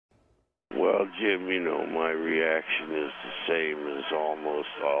Well, Jim, my reaction is the same as almost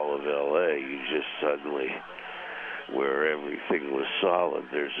all of L.A. You just suddenly, where everything was solid,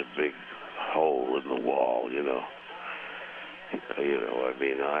 there's a big hole in the wall.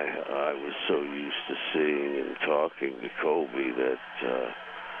 I was so used to seeing and talking to Kobe that,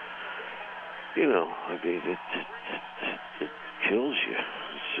 it kills you.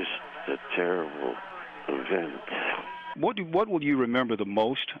 It's just a terrible event. What will you remember the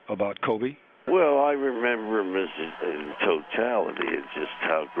most about Kobe? Well, I remember him as in totality and just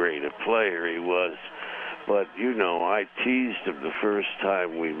how great a player he was. But, I teased him the first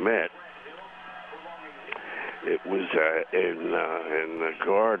time we met. It was in the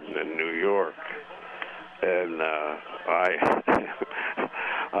Garden in New York. And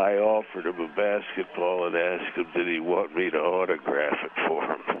I offered him a basketball and asked him, did he want me to autograph it for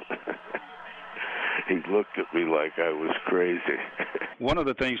him? He looked at me like I was crazy. One of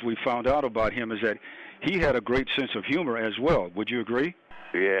the things we found out about him is that he had a great sense of humor as well. Would you agree?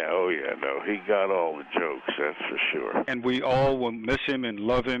 Yeah, no, he got all the jokes, that's for sure. And we all will miss him and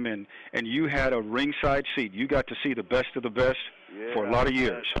love him, and you had a ringside seat. You got to see the best of the best for a lot of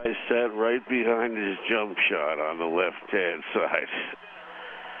years. I sat right behind his jump shot on the left-hand side.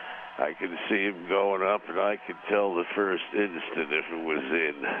 I could see him going up, and I could tell the first instant if it was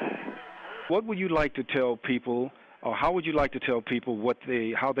in. What would you like to tell people, or how would you like to tell people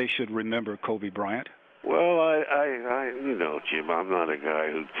how they should remember Kobe Bryant? Well, Jim, I'm not a guy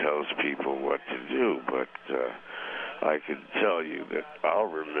who tells people what to do, but I can tell you that I'll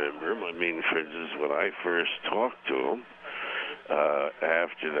remember him. For instance, when I first talked to him,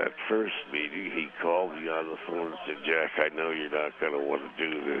 after that first meeting, he called me on the phone and said, Jack, I know you're not going to want to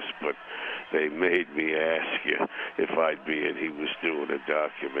do this, but they made me ask you if I'd be in. He was doing a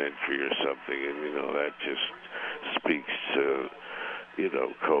documentary or something, and, that just speaks to,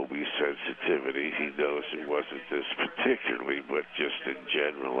 Kobe's sensitivity. He knows it wasn't this particularly, but just in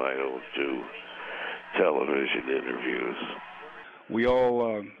general, I don't do television interviews. We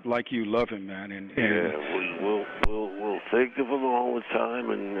all, like you, love him, man. And yeah, we'll think of him all the time,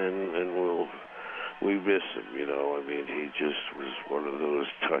 and we miss him. He just was one of those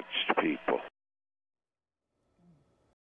touched people.